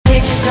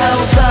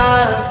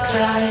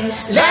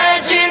dies.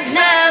 Legends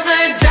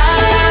never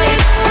die.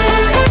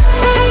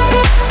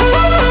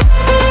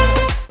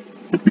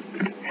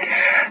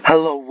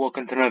 Hello,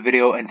 welcome to another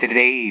video, and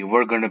today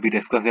we're going to be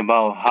discussing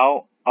about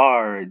how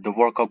are the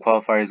World Cup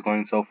qualifiers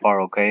going so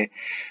far, okay?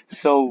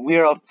 So we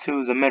are up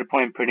to the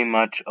midpoint pretty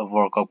much of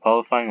World Cup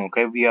qualifying,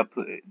 okay?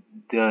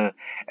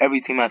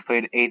 Every team has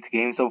played 8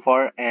 games so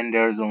far, and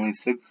there's only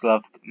 6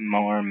 left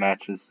more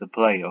matches to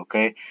play,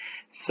 okay?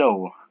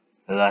 So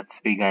let's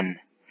begin.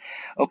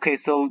 Okay,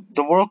 so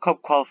the World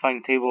Cup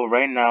qualifying table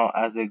right now,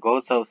 as it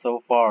goes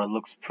so far,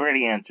 looks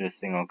pretty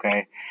interesting,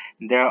 okay?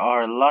 There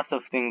are lots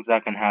of things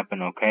that can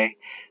happen, okay?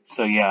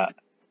 So yeah,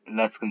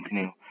 let's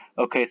continue.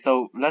 Okay,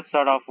 so let's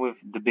start off with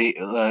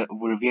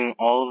reviewing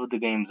all of the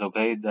games,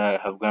 okay,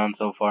 that have gone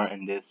so far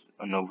in this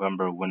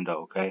November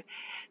window, okay?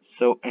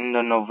 So in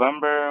the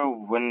November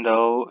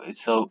window,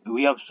 so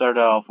we have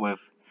started off with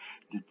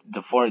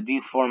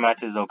these four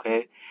matches,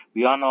 okay?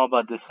 We all know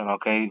about this one,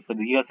 okay? For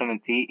the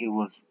USMNT, it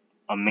was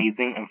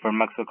amazing, and for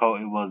Mexico,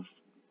 it was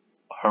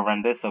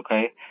horrendous,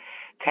 okay?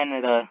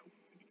 Canada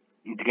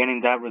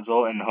getting that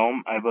result in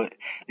home,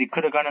 they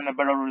could have gotten a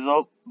better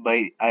result, but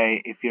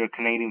if you're a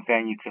Canadian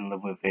fan, you can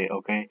live with it,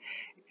 okay?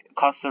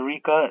 Costa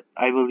Rica,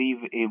 I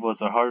believe it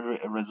was a hard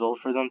result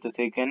for them to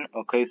take in,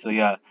 okay? So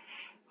yeah,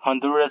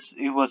 Honduras,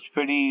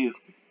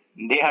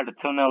 they had a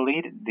 2-0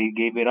 lead, they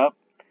gave it up.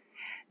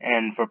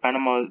 And for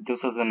Panama,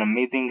 this was an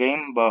amazing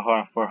game, but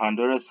for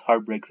Honduras,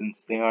 heartbreak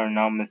since they are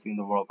now missing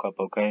the World Cup,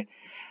 okay?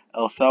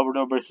 El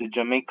Salvador versus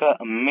Jamaica,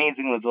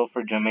 amazing result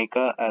for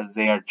Jamaica as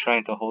they are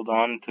trying to hold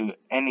on to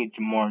any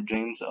more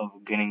dreams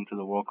of getting to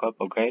the World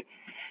Cup, okay?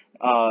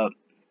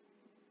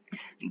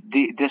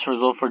 This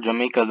result for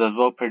Jamaica is as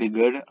well pretty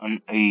good,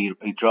 a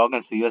draw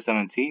against the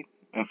USMNT,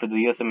 and for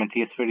the USMNT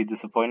it's pretty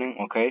disappointing,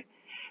 okay?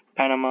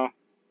 Panama,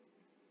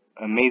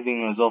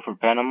 amazing result for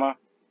Panama,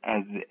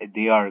 as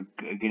they are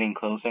getting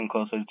closer and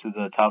closer to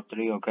the top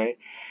 3, okay?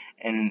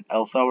 And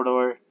El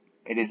Salvador,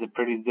 it is a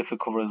pretty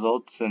difficult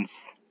result since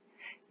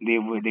they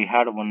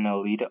had a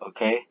 1-0 lead,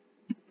 okay?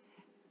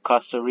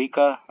 Costa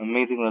Rica,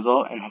 amazing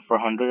result, and for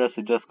Honduras,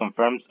 it just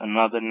confirms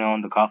another nail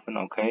in the coffin,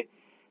 okay?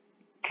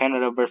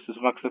 Canada versus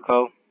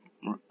Mexico,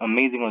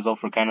 amazing result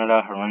for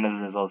Canada, horrendous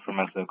result for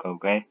Mexico,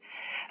 okay?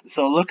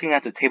 So looking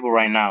at the table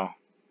right now,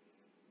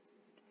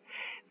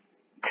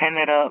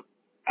 Canada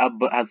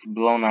has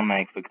blown out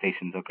my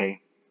expectations, okay?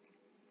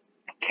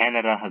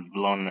 Canada has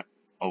blown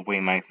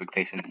away my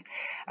expectations.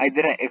 I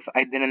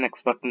didn't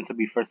expect them to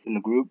be first in the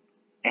group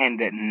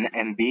and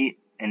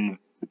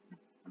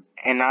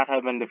not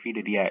have been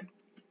defeated yet.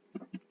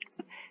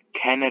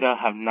 Canada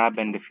have not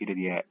been defeated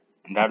yet.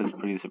 And that is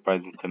pretty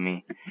surprising to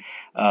me.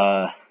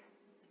 The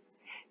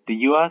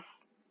US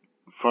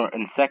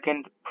in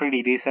second,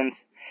 pretty decent.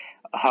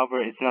 However,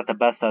 it's not the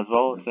best as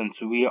well, since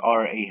we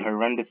are a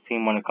horrendous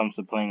team when it comes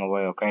to playing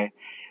away, okay?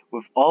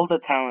 With all the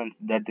talent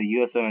that the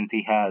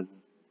USMNT has,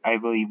 I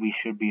believe we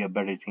should be a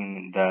better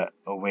team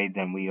away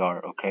than we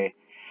are, okay?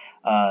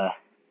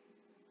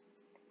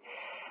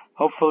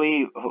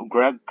 Hopefully,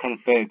 Greg can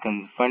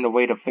find a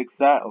way to fix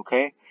that,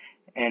 okay?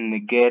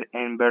 And get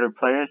in better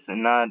players,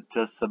 and not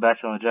just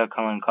Sebastian Lletget,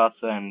 Colin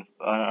Costa, and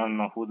I don't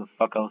know who the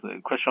fuck else,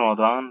 Christian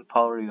Roldan,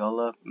 Paul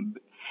Riola.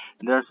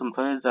 There are some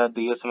players that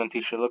the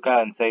USMNT should look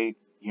at and say,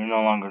 you're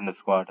no longer in the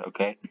squad,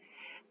 okay?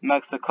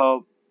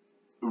 Mexico,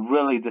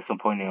 really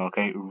disappointing,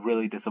 okay?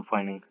 Really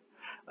disappointing.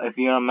 If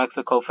you're a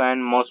Mexico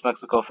fan, most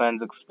Mexico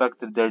fans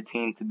expected their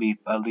team to be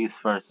at least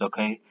first,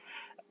 okay?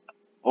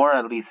 Or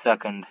at least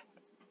second.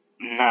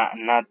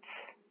 Not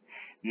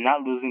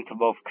losing to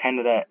both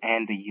Canada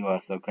and the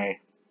US, okay?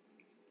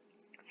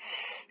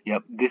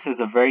 Yep, this is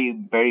a very,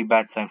 very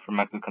bad sign for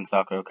Mexican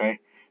soccer, okay?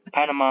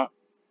 Panama,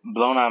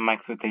 blown out my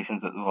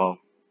expectations as well.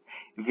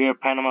 If you're a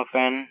Panama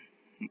fan,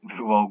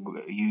 well,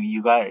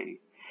 you guys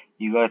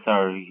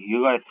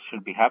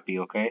should be happy,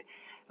 okay?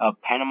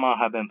 Panama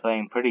have been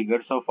playing pretty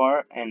good so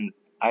far, and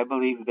I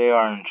believe they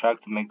are on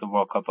track to make the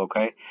World Cup,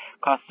 okay?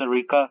 Costa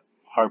Rica,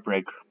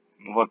 heartbreak.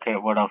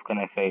 What else can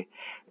I say?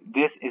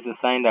 This is a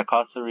sign that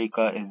Costa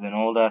Rica is an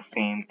old ass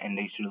team, and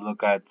they should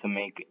look at to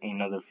make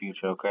another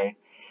future, okay?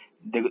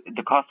 The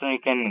Costa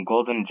Rican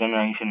golden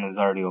generation is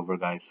already over,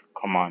 guys.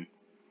 Come on.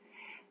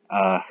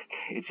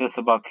 It's just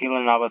about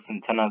Keelan Navas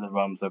and 10 other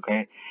bums,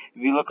 okay?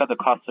 If you look at the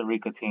Costa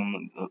Rica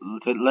team,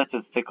 let's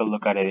just take a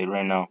look at it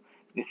right now.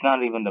 It's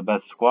not even the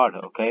best squad,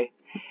 okay?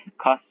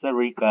 Costa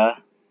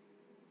Rica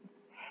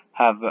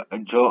have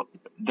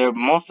their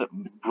most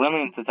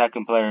brilliant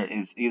attacking player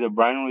is either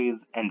Brian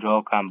Ruiz and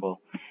Joel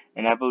Campbell.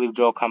 And I believe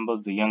Joel Campbell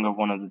is the younger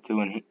one of the two,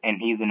 and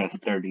he's in his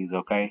 30s,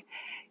 okay?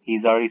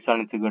 He's already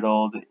starting to get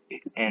old,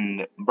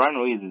 and Brian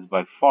Ruiz is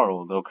by far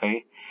old,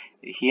 okay?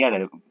 He had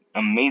an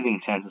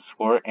amazing chance to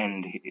score,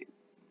 and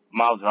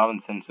Miles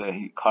Robinson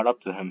he caught up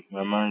to him.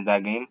 Remember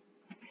that game?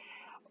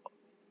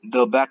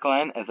 The back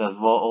line is as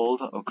well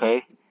old,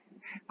 okay?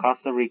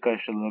 Costa Rica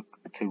should look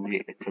to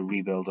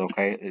rebuild,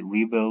 okay?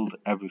 Rebuild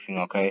everything,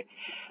 okay?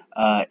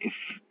 If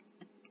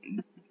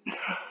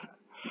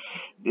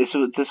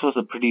this was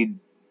a pretty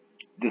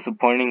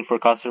disappointing for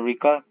Costa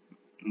Rica,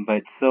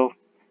 but still,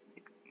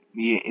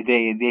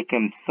 They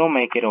can still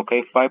make it,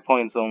 okay? 5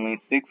 points only,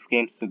 6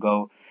 games to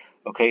go.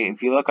 Okay,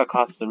 if you look at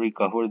Costa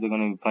Rica, who are they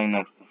going to be playing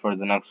next for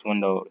the next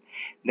window?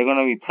 They're going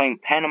to be playing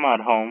Panama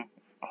at home.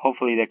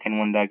 Hopefully they can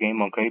win that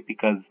game, okay?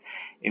 Because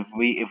if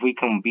we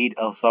can beat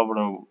El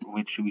Salvador,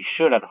 which we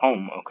should at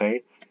home,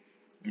 okay,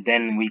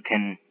 then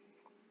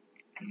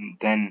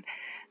then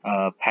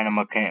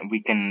Panama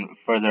we can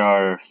further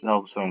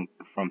ourselves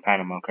from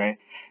Panama, okay?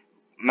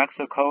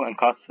 Mexico and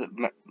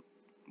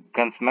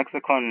against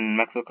Mexico and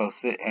Mexico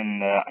City in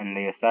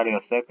the Estadio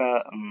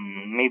Azteca,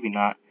 maybe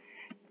not.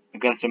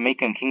 Against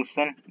Jamaica and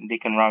Kingston, they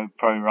can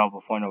probably rob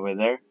a point over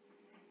there.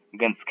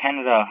 Against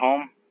Canada at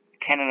home,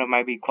 Canada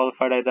might be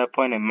qualified at that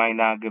point and might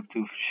not give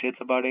two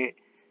shits about it.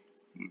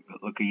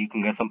 Look, you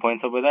can get some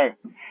points over there.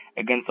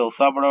 Against El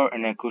Salvador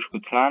and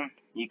Cuscatlan,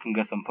 you can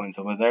get some points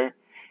over there.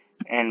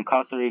 And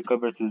Costa Rica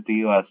versus the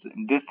U.S.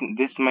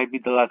 This might be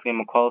the last game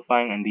of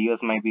qualifying, and the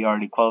U.S. might be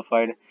already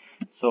qualified,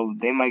 so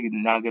they might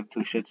not give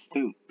two shits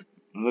too.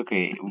 Look,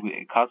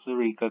 Costa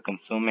Rica can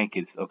still make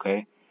it,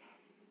 okay?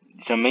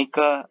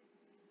 Jamaica,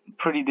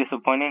 pretty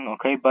disappointing,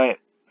 okay, but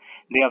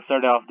they have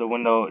started off the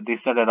window. They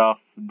started off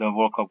the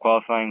World Cup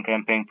qualifying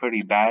campaign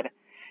pretty bad,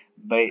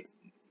 but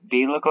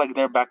they look like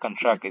they're back on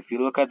track. If you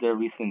look at their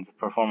recent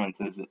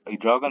performances, a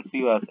draw against the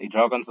U.S., a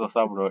draw against El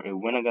Salvador, a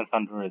win against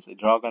Honduras, a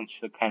draw against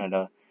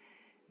Canada.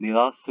 They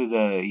lost to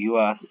the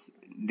U.S.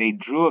 They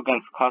drew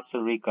against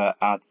Costa Rica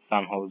at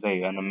San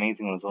Jose, an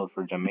amazing result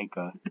for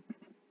Jamaica.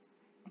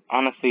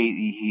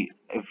 Honestly,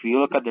 if you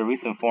look at the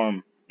recent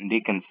form,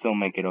 they can still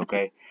make it,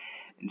 okay?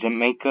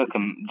 Jamaica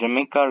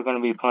are going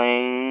to be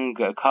playing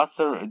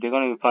Costa. They're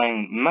going to be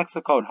playing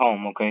Mexico at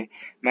home, okay?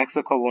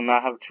 Mexico will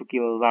not have Chucky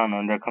Lozano,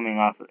 and they're coming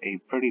off a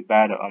pretty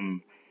bad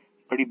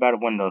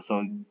window,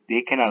 so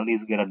they can at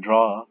least get a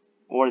draw,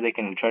 or they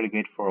can try to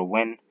get for a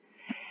win.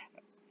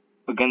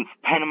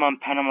 Against Panama and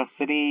Panama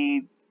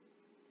City,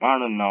 I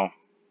don't know.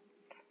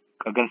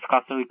 Against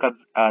Costa Rica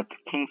at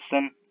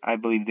Kingston, I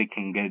believe they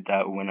can get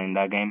that win in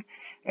that game.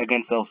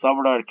 Against El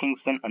Salvador at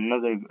Kingston,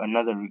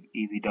 another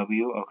easy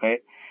W,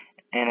 okay?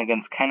 And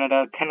against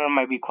Canada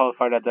might be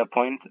qualified at that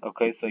point,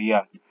 okay, so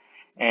yeah.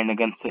 And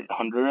against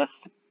Honduras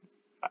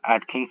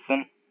at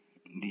Kingston,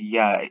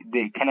 yeah,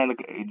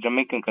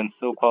 Jamaica can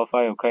still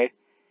qualify, okay?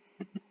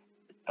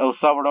 El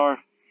Salvador,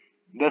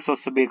 this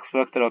was to be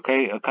expected,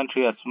 okay? A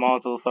country as small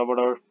as El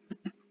Salvador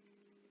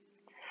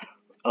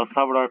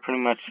pretty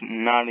much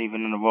not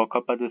even in the World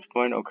Cup at this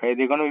point, okay?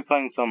 They're going to be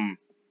playing some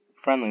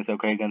friendlies,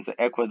 okay, against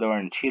Ecuador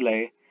and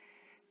Chile.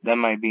 That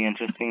might be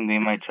interesting. They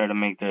might try to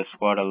make their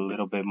squad a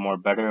little bit more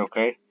better,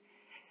 okay?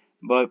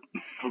 But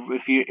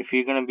if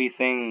you're going to be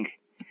saying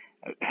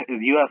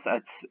is U.S.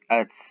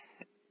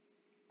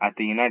 at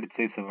the United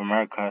States of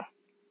America,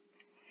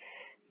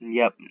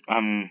 yep,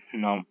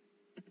 no.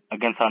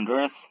 Against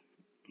Honduras,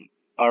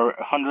 or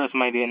Honduras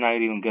might not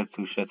even give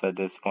two shits at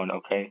this point,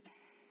 okay?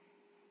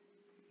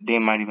 They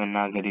might even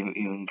not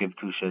even give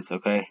two shits,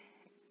 okay?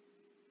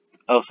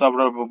 El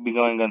Salvador will be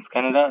going against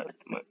Canada.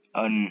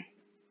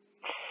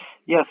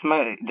 Yes,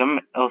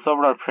 El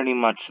Salvador pretty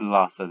much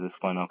lost at this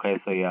point, okay?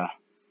 So, yeah.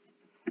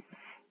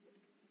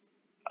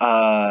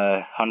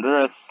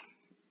 Honduras,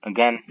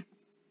 again.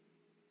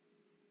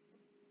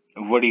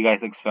 What do you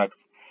guys expect?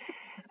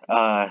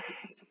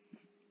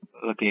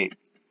 Okay.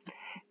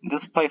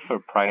 Just play for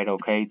pride,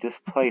 okay?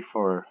 Just play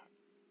for,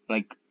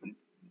 like,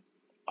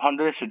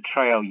 Honduras should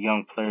try out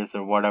young players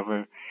or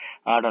whatever.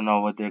 I don't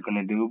know what they're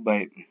gonna do,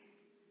 but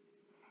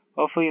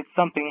hopefully it's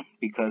something,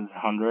 because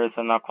Honduras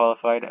are not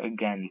qualified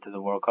again to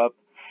the World Cup.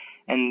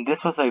 And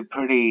this was a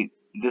pretty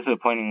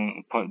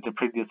disappointing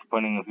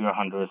if you're a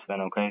Honduras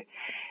fan, okay?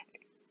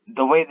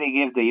 The way they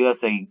gave the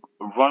US a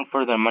run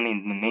for their money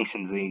in the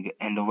Nations League,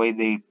 and the way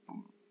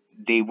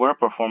they were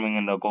performing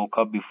in the Gold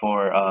Cup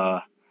before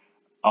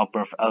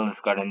Alberth Ellis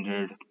got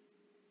injured,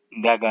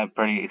 that got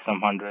some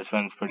Honduras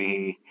fans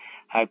pretty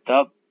hyped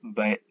up,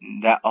 but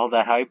all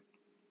that hype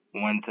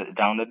went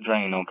down the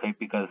drain, okay?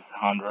 Because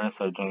Honduras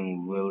are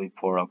doing really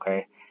poor,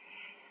 okay?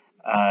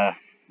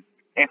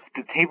 If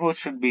the table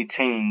should be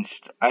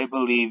changed, I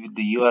believe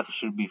the U.S.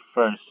 should be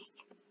first,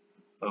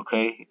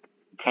 okay?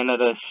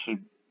 Canada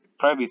should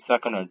probably be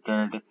second or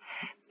third.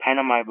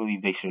 Panama, I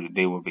believe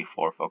they will be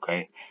fourth,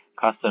 okay?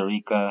 Costa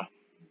Rica,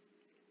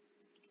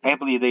 I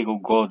believe they will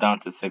go down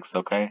to sixth,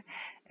 okay?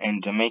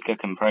 And Jamaica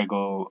can probably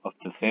go up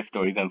to fifth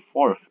or even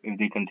fourth if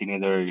they continue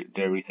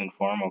their recent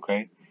form,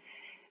 okay?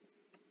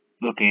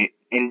 Okay,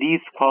 in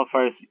these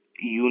qualifiers,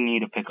 you need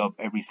to pick up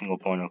every single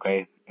point,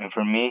 okay? And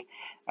for me,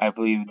 I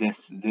believe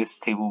this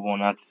table will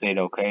not stay,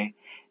 okay?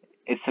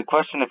 It's a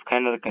question if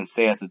Canada can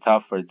stay at the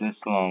top for this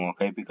long,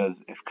 okay?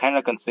 Because if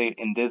Canada can stay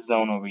in this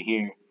zone over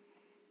here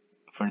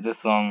for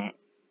this long,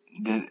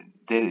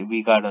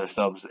 we got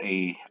ourselves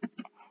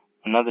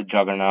another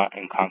juggernaut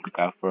in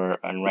CONCACAF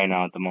and right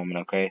now at the moment,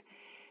 okay?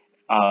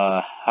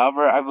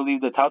 However, I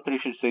believe the top three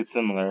should stay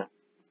similar.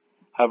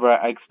 However,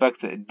 I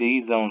expect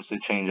these zones to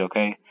change,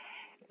 okay?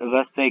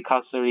 Let's say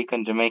Costa Rica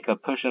and Jamaica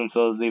push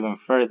themselves even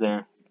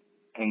further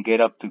and get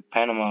up to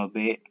Panama a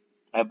bit.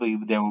 I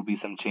believe there will be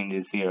some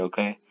changes here,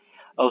 okay?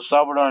 El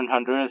Salvador and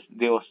Honduras,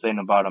 they will stay in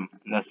the bottom.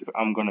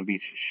 I'm gonna be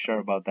sure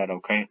about that,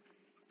 okay?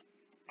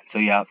 So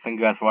yeah, thank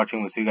you guys for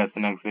watching. We'll see you guys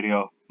in the next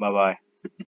video. Bye bye.